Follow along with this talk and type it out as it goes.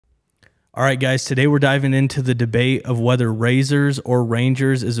All right, guys, today we're diving into the debate of whether RZRs or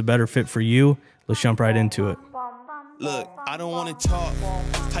Rangers is a better fit for you. Let's jump right into it. Look, I don't want to talk.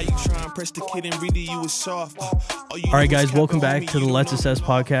 How you try and press the kid and read it, you was soft. All right, guys, welcome back to the Let's Assess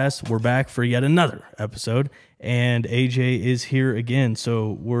podcast. We're back for yet another episode, and AJ is here again.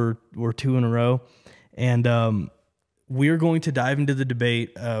 So we're two in a row, and we're going to dive into the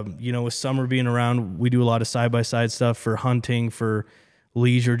debate. With summer being around, we do a lot of side-by-side stuff for hunting, for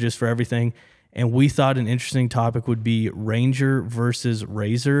leisure, just for everything. And we thought an interesting topic would be Ranger versus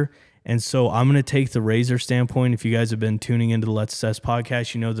RZR. And so I'm going to take the RZR standpoint. If you guys have been tuning into the Let's Assess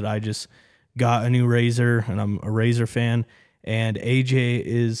podcast, you know that I just got a new RZR and I'm a RZR fan. And AJ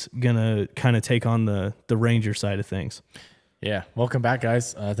is going to kind of take on the Ranger side of things. Yeah. Welcome back,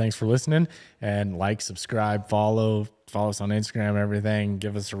 guys. Thanks for listening, and like, subscribe, follow us on Instagram and everything.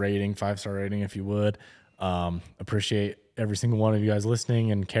 Give us a rating, 5-star rating if you would. Appreciate every single one of you guys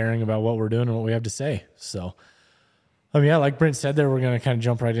listening and caring about what we're doing and what we have to say. So, yeah, like Brent said there, we're going to kind of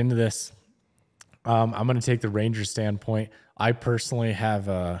jump right into this. I'm going to take the Ranger standpoint. I personally have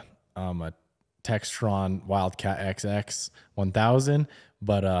a Textron Wildcat XX 1000,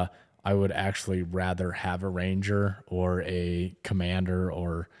 but I would actually rather have a Ranger or a Commander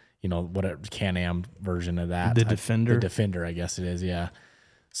or, whatever Can-Am version of that. The Defender. The Defender, I guess it is, yeah.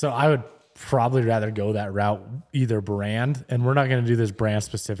 So I would probably rather go that route, either brand, and we're not going to do this brand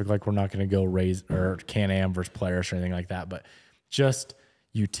specific, like we're not going to go RZR or Can-Am versus Polaris or anything like that, but just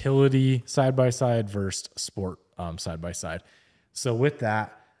utility side-by-side versus sport side-by-side. So with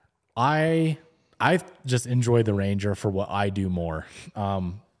that, I just enjoy the Ranger for what I do more.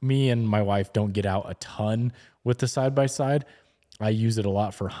 Me and my wife don't get out a ton with the side-by-side. I use it a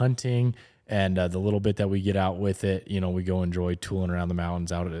lot for hunting, and the little bit that we get out with it, we go enjoy tooling around the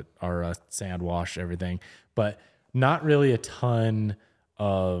mountains out at our sand wash, everything. But not really a ton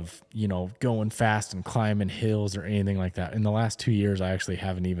of, going fast and climbing hills or anything like that. In the last 2 years, I actually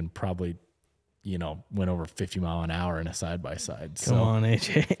haven't even probably, went over 50 mile an hour in a side-by-side. Come on,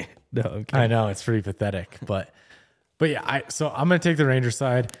 AJ. No, okay. I know, it's pretty pathetic. But yeah, so I'm going to take the Ranger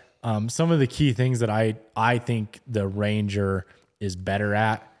side. Some of the key things that I think the Ranger is better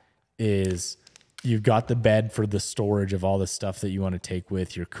at is you've got the bed for the storage of all the stuff that you want to take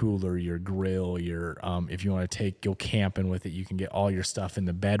with your cooler, your grill, your if you want to go camping with it, you can get all your stuff in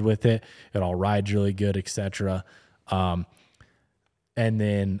the bed with it. It all rides really good, etc. And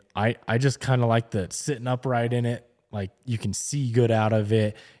then I just kind of like the sitting upright in it. Like you can see good out of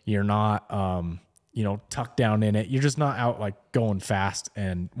it. You're not tucked down in it. You're just not out like going fast.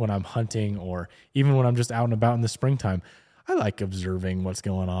 And when I'm hunting or even when I'm just out and about in the springtime, I like observing what's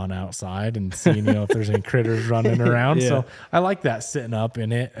going on outside and seeing, if there's any critters running around. Yeah. So I like that sitting up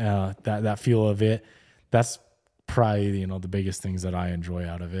in it, that feel of it. That's probably, the biggest things that I enjoy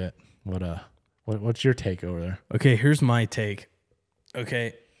out of it. What's your take over there? Okay, here's my take.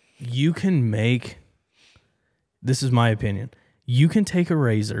 Okay, this is my opinion. You can take a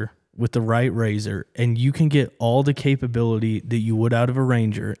RZR with the right RZR and you can get all the capability that you would out of a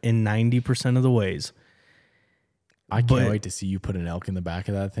Ranger in 90% of the ways. I can't wait to see you put an elk in the back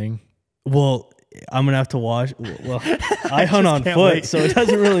of that thing. Well, I'm going to have to watch. Well, I hunt on foot, so it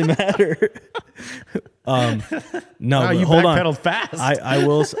doesn't really matter. No, you hold on. Backpedaled fast.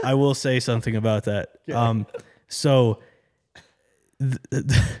 I will say something about that. Okay.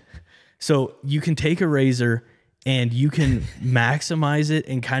 So you can take a RZR and you can maximize it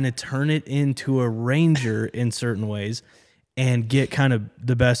and kind of turn it into a Ranger in certain ways and get kind of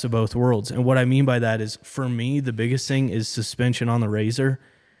the best of both worlds. And what I mean by that is, for me, the biggest thing is suspension on the RZR.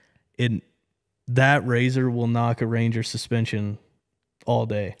 That RZR will knock a Ranger suspension all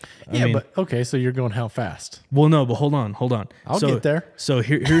day. But okay, so you're going how fast? Well, no, but hold on. I'll get there. So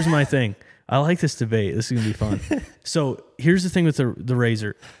here's my thing. I like this debate. This is going to be fun. So here's the thing with the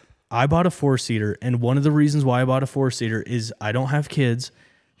RZR. I bought a 4-seater, and one of the reasons why I bought a 4-seater is I don't have kids,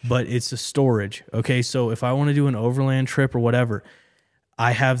 but it's a storage. Okay, so if I want to do an overland trip or whatever,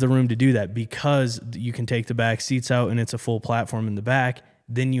 I have the room to do that because you can take the back seats out and it's a full platform in the back.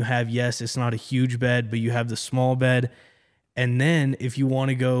 Then you have, yes, it's not a huge bed, but you have the small bed. And then if you want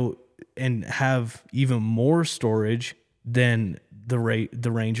to go and have even more storage than the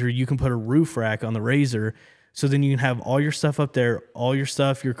Ranger, you can put a roof rack on the RZR. So then you can have all your stuff up there, all your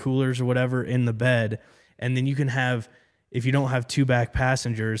stuff, your coolers or whatever in the bed. And then you can have, if you don't have 2 back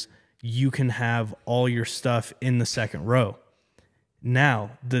passengers, you can have all your stuff in the second row.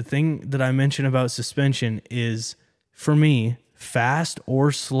 Now, the thing that I mentioned about suspension is, for me, fast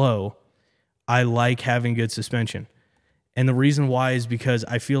or slow, I like having good suspension. And the reason why is because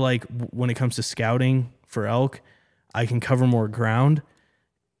I feel like when it comes to scouting for elk, I can cover more ground.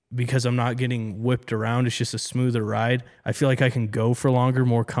 because I'm not getting whipped around. It's just a smoother ride. I feel like I can go for longer,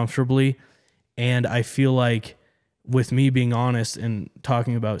 more comfortably. And I feel like with me being honest and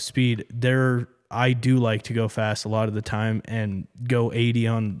talking about speed, I do like to go fast a lot of the time and go 80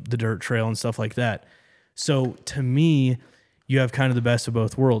 on the dirt trail and stuff like that. So to me, you have kind of the best of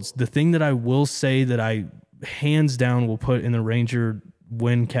both worlds. The thing that I will say that I hands down will put in the Ranger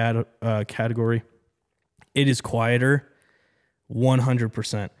win category, it is quieter,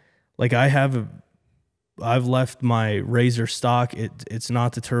 100%. Like I've left my RZR stock. It's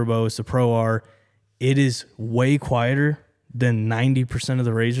not the turbo, it's the Pro R. It is way quieter than 90% of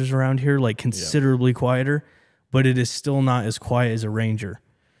the RZRs around here, like considerably quieter, but it is still not as quiet as a Ranger.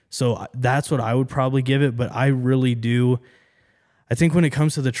 So that's what I would probably give it, but I really do. I think when it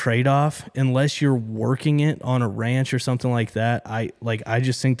comes to the trade-off, unless you're working it on a ranch or something like that, I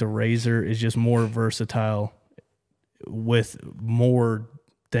just think the RZR is just more versatile with more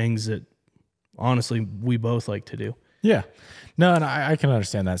things that honestly we both like to do. Yeah. No, and I can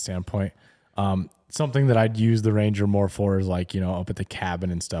understand that standpoint. Something that I'd use the Ranger more for is like, up at the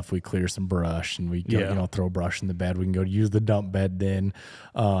cabin and stuff, we clear some brush and we go, throw brush in the bed. We can go use the dump bed then.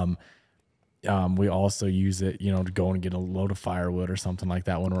 We also use it, to go and get a load of firewood or something like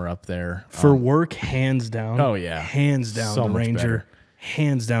that when we're up there. For work, hands down. Oh, yeah. Hands down, So the much Ranger, better.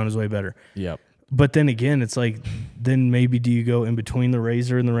 hands down is way better. Yep. But then again, it's like, then maybe do you go in between the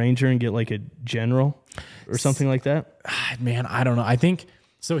RZR and the Ranger and get like a General or something like that? Man, I don't know. I think,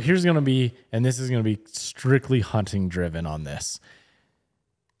 so here's going to be, and this is going to be strictly hunting driven on this.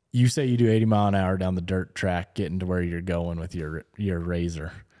 You say you do 80 mile an hour down the dirt track, getting to where you're going with your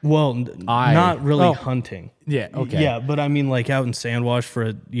RZR. Well, not really hunting. Yeah. Okay. Yeah. But I mean, like out in Sandwash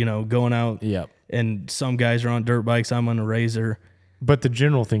for, going out. Yep. And some guys are on dirt bikes. I'm on a RZR. But the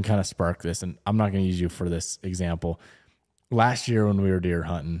general thing kind of sparked this, and I'm not going to use you for this example. Last year when we were deer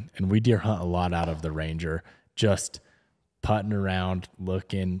hunting, and we deer hunt a lot out of the Ranger, just putting around,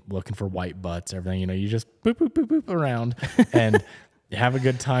 looking for white butts, everything. You just boop, boop, boop, boop around and you have a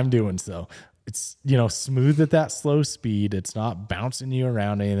good time doing so. It's, smooth at that slow speed. It's not bouncing you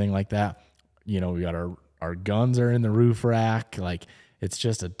around, anything like that. We got our guns are in the roof rack. Like, it's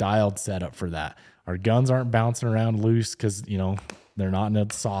just a dialed setup for that. Our guns aren't bouncing around loose because, they're not in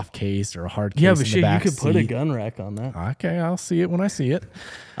a soft case or a hard case. Yeah, but in shit, the back you could put a seat. gun rack on that. Okay, I'll see it when I see it.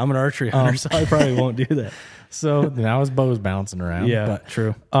 I'm an archery hunter, so I probably won't do that. So now his bow's bouncing around. Yeah, but,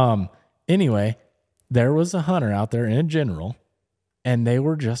 true. Anyway, there was a hunter out there in a General, and they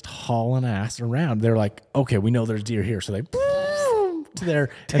were just hauling ass around. They're like, okay, we know there's deer here. So they boom to there.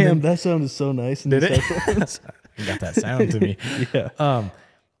 Damn, that sounded so nice. Did it? You got that sound to me. Yeah.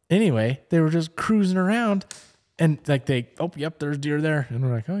 Anyway, they were just cruising around. And like yep, there's deer there. And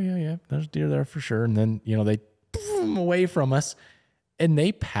we're like, oh yeah, there's deer there for sure. And then, they boom away from us, and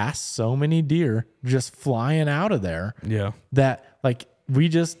they passed so many deer just flying out of there. Yeah. That like we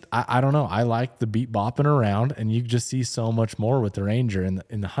just, I don't know. I like the beat bopping around, and you just see so much more with the Ranger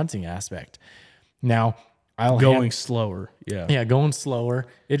in the hunting aspect. Now, going slower. Yeah. Yeah, going slower.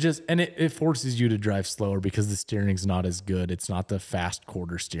 It forces you to drive slower because the steering's not as good. It's not the fast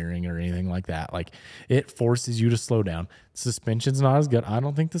quarter steering or anything like that. Like, it forces you to slow down. Suspension's not as good. I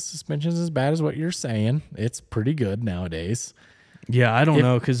don't think the suspension's as bad as what you're saying. It's pretty good nowadays. Yeah, I don't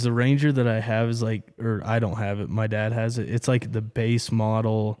know, because the Ranger that I have is like, or I don't have it. My dad has it. It's like the base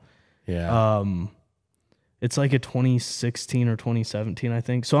model. Yeah. It's like a 2016 or 2017, I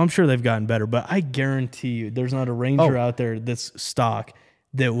think. So I'm sure they've gotten better, but I guarantee you there's not a Ranger out there that's stock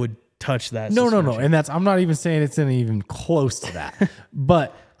that would touch that. No. And I'm not even saying it's even close to that,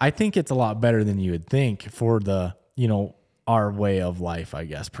 but I think it's a lot better than you would think for the, our way of life, I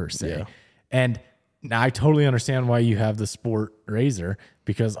guess, per se. Yeah. And now I totally understand why you have the sport RZR,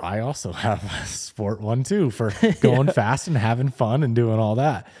 because I also have a sport one too, for going fast and having fun and doing all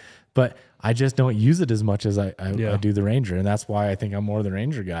that. But I just don't use it as much as I do the Ranger. And that's why I think I'm more the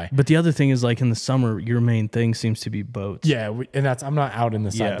Ranger guy. But the other thing is, like, in the summer, your main thing seems to be boats. Yeah. I'm not out in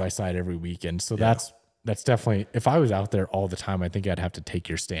the side-by-side every weekend. So that's definitely, if I was out there all the time, I think I'd have to take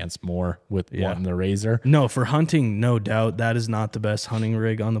your stance more with wanting the RZR. No, for hunting, no doubt, that is not the best hunting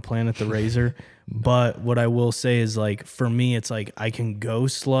rig on the planet, the RZR. But what I will say is, like, for me, it's like I can go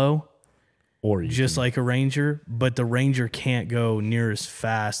slow, or just like a Ranger, but the Ranger can't go near as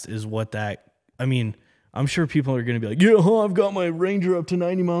fast as what that. I mean, I'm sure people are going to be like, yeah, I've got my Ranger up to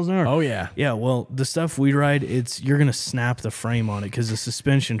 90 miles an hour. Oh yeah. Yeah. Well, the stuff we ride, you're going to snap the frame on it because the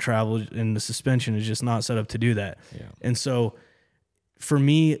suspension travel and the suspension is just not set up to do that. Yeah. And so for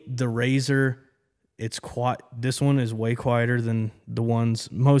me, the RZR It's quiet. This one is way quieter than the ones.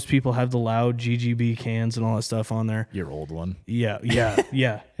 Most people have the loud GGB cans and all that stuff on there. Your old one. Yeah.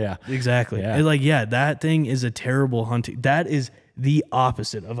 Yeah. Exactly. Yeah. And like, yeah, that thing is a terrible hunting. That is the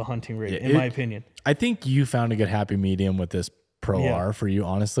opposite of a hunting rig, in my opinion. I think you found a good happy medium with this Pro Yeah. R for you,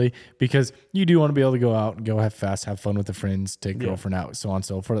 honestly, because you do want to be able to go out and go have fast, have fun with the friends, take girlfriend out, so on and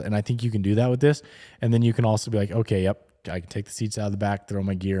so forth. And I think you can do that with this. And then you can also be like, okay, yep, I can take the seats out of the back, throw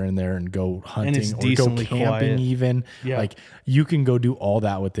my gear in there, and go hunting or go camping. Quiet. Even Yeah. you can go do all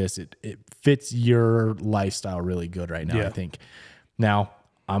that with this. It fits your lifestyle really good right now. Yeah. I think. Now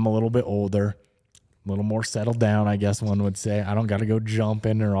I'm a little bit older, a little more settled down, I guess one would say. I don't got to go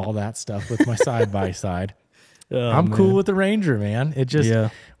jumping or all that stuff with my side by side. I'm cool with the Ranger, man. It just,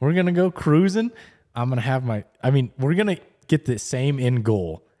 we're going to go cruising. I'm going to have we're going to get the same end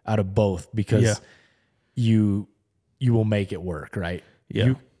goal out of both because you will make it work, right?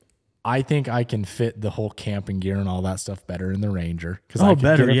 Yeah. I think I can fit the whole camping gear and all that stuff better in the Ranger. Because Oh, I can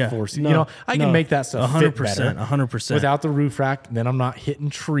better, get a yeah. four-seat. No, I can make that stuff fit 100%, better. 100%. Without the roof rack, then I'm not hitting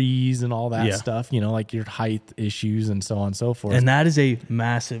trees and all that stuff, like your height issues and so on and so forth. And that is a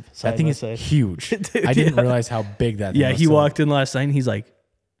massive side that thing by is side. huge. Dude, I didn't realize how big that thing was. He So, walked in last night and he's like,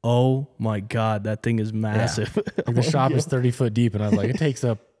 oh my God, that thing is massive. like, the shop is 30 foot deep. And I was like, it takes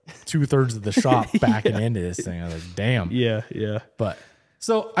up 2/3 of the shop backing into this thing. I was like, damn. Yeah. But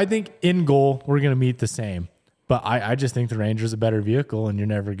so I think in goal, we're going to meet the same. But I just think the Ranger is a better vehicle, and you're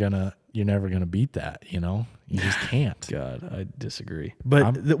never gonna beat that. You just can't. God, I disagree.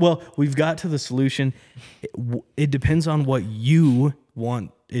 But well, we've got to the solution. It depends on what you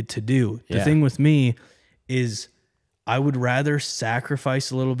want it to do. The thing with me is I would rather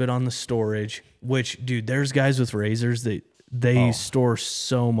sacrifice a little bit on the storage, which, dude, there's guys with razors that they store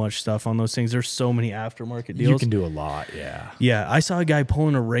so much stuff on those things. There's so many aftermarket deals. You can do a lot, yeah. Yeah, I saw a guy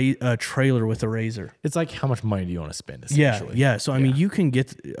pulling a trailer with a razor. It's like, how much money do you want to spend, essentially? Yeah. So, I mean, you can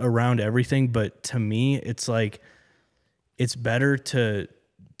get around everything, but to me, it's like, it's better to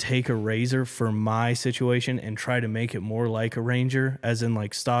take a razor for my situation and try to make it more like a Ranger, as in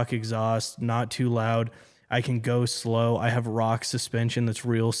like stock exhaust, not too loud. I can go slow. I have rock suspension that's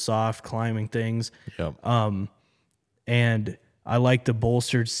real soft, climbing things. Yep. And I like the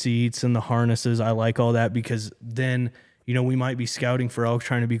bolstered seats and the harnesses. I like all that because then, we might be scouting for elk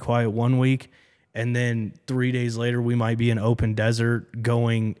trying to be quiet one week. And then 3 days later, we might be in open desert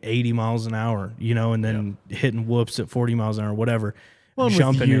going 80 miles an hour, and then hitting whoops at 40 miles an hour, whatever. Well,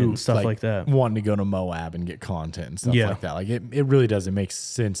 jumping you, and stuff like that. Wanting to go to Moab and get content and stuff like that. Like it really does. It makes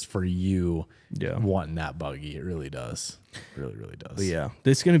sense for you wanting that buggy. It really does. Really, really does. But yeah,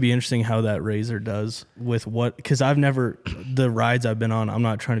 it's going to be interesting how that razor does with because the rides I've been on, I'm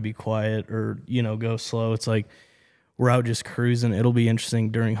not trying to be quiet or, go slow. It's like we're out just cruising. It'll be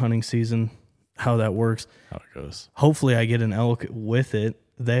interesting during hunting season how that works. How it goes. Hopefully I get an elk with it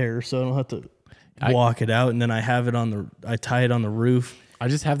there so I don't have to walk it out, and then I tie it on the roof. I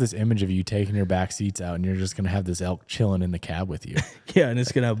just have this image of you taking your back seats out and you're just going to have this elk chilling in the cab with you. Yeah, and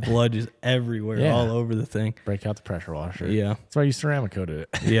it's going to have blood just everywhere, all over the thing. Break out the pressure washer. Yeah. That's why you ceramic coated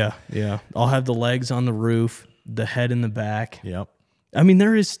it. Yeah. I'll have the legs on the roof, the head in the back. Yep. I mean,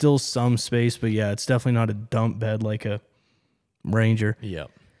 there is still some space, but yeah, it's definitely not a dump bed like a Ranger. Yep.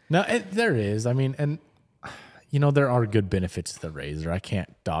 No, there is. I mean, and there are good benefits to the razor. I can't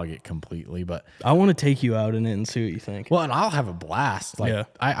dog it completely, but I want to take you out in it and see what you think. Well, and I'll have a blast. Like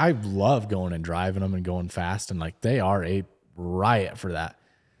I love going and driving them and going fast, and like they are a riot for that.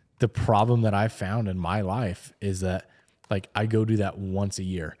 The problem that I've found in my life is that like I go do that once a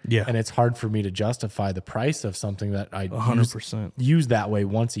year. Yeah. And it's hard for me to justify the price of something that I 100% use that way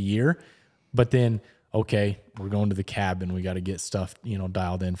once a year. But then, okay, we're going to the cabin. We got to get stuff,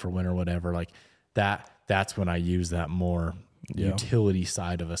 dialed in for winter, whatever. Like that's when I use that more utility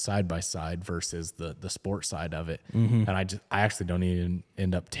side of a side-by-side versus the sport side of it. And I actually don't even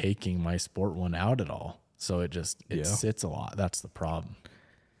end up taking my sport one out at all. So it sits a lot. That's the problem.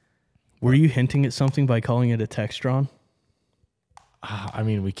 Were you hinting at something by calling it a Textron? I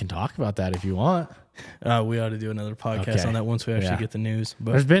mean, we can talk about that if you want. We ought to do another podcast on that once we actually get the news.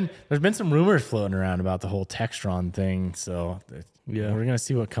 But there's been some rumors floating around about the whole Textron thing. So we're gonna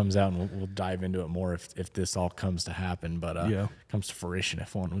see what comes out, and we'll dive into it more if this all comes to happen. But comes to fruition,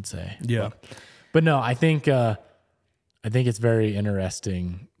 if one would say. Yeah. But no, I think it's very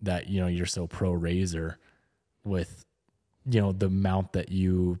interesting that you're so pro razor with the mount that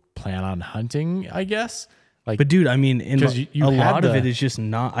you plan on hunting, I guess. Like, but dude, I mean, a lot of it is just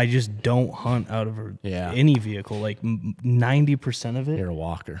not. I just don't hunt out of any vehicle. Like 90% of it, you're a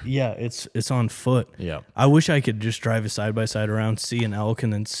walker. Yeah, it's on foot. Yeah, I wish I could just drive a side by side around, see an elk,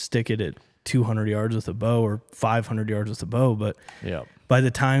 and then stick it at 200 yards with a bow or 500 yards with a bow, but Yeah. by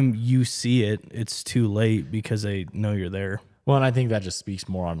the time you see it, it's too late because they know you're there. Well, and I think that just speaks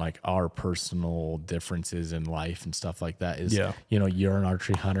more on like our personal differences in life and stuff like that. Is, Yeah. you know, you're an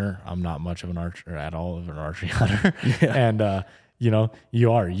archery hunter. I'm not much of an archer at all of an archery hunter. Yeah. And, you know,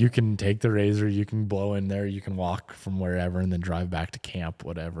 you can take the RZR, you can blow in there, you can walk from wherever and then drive back to camp,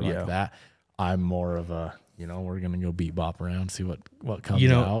 whatever Yeah. like that. I'm more of a, you know, we're going to go beat bop around, see what comes You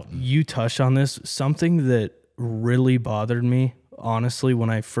know, out. you touched on this. Something that really bothered me, honestly, when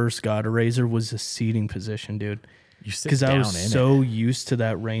I first got a RZR was the seating position, dude. You sit Because down I in was it. so used to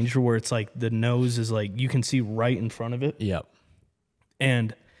that Ranger where it's like the nose is like you can see right in front of it. Yep.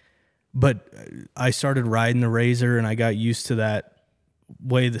 But I started riding the RZR and I got used to that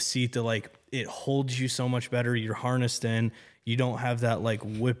way the seat that like it holds you so much better. You're harnessed in. You don't have that like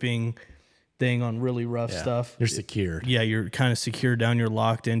whipping thing on really rough stuff. You're secured. Yeah, you're kind of secured down. You're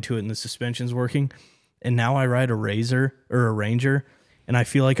locked into it and the suspension's working. And now I ride a RZR or a Ranger and I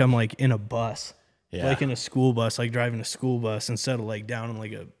feel like I'm like in a bus. Yeah. Like in a school bus, like driving a school bus instead of like down in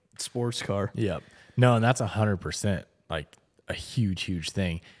like a sports car. Yep. No, and that's 100% like a huge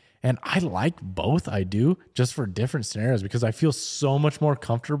thing. And I like both. I do, just for different scenarios, because I feel so much more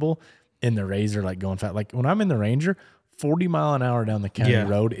comfortable in the RZR, like going fast. Like when I'm in the Ranger, 40 mile an hour down the county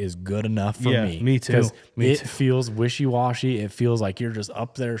road is good enough for me. Me too. Because it feels wishy-washy. It feels like you're just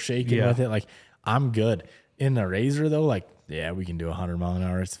up there shaking with it. Like I'm good. In the RZR though, like, yeah, we can do 100 mile an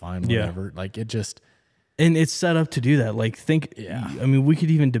hour. It's fine, whatever. Like it just... And it's set up to do that. Like I mean, we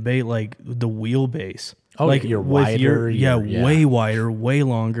could even debate like the wheelbase. Oh, like you're wider. Way wider, way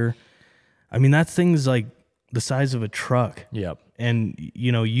longer. I mean, that thing's like the size of a truck. Yep. And,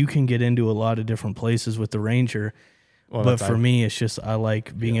 you know, you can get into a lot of different places with the Ranger. Well, but for me, it's just I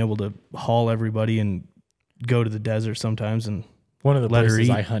like being able to haul everybody and go to the desert sometimes and one of the let her places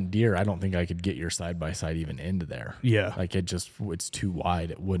eat. I hunt deer, I don't think I could get your side-by-side even into there. Yeah. Like it's too wide.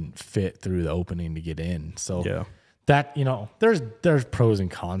 It wouldn't fit through the opening to get in. So Yeah. that, you know, there's pros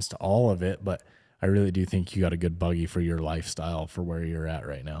and cons to all of it, but I really do think you got a good buggy for your lifestyle for where you're at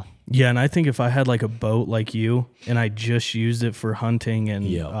right now. Yeah, and I think if I had like a boat like you and I just used it for hunting and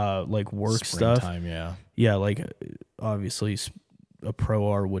like work stuff. Yeah. Yeah, like obviously a Pro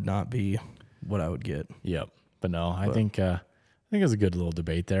R would not be what I would get. Yep. But no, I think it's a good little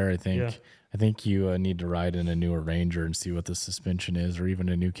debate there. I think you need to ride in a newer Ranger and see what the suspension is, or even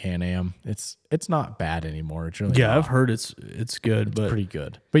a new Can-Am. It's not bad anymore. It's really not. I've heard it's good, but pretty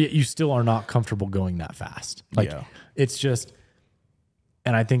good. But yet you still are not comfortable going that fast. Like it's just,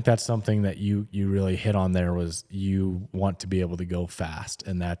 and I think that's something that you really hit on there was you want to be able to go fast,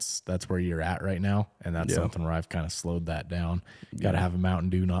 and that's where you're at right now, and that's something where I've kind of slowed that down. Got to have a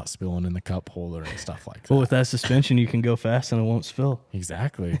Mountain Dew not spilling in the cup holder and stuff like that. Well, with that suspension, you can go fast and it won't spill.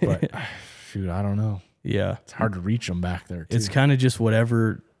 Exactly, but shoot, I don't know. Yeah, it's hard to reach them back there too. It's kind of just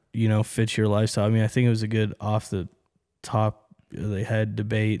whatever fits your lifestyle. I mean, I think it was a good off the top. They had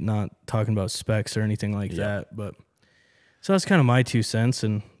debate, not talking about specs or anything like that, but. So that's kind of my 2 cents,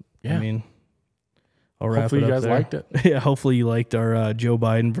 and I mean, I'll wrap hopefully it up you guys there. liked it. Yeah, hopefully you liked our Joe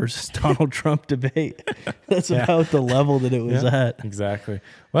Biden versus Donald Trump debate. That's about the level that it was at. Exactly.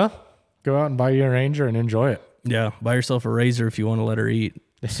 Well, go out and buy you a Ranger and enjoy it. Yeah, buy yourself a RZR if you want to let her eat.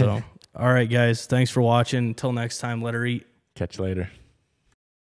 So, all right, guys, thanks for watching. Until next time, let her eat. Catch you later.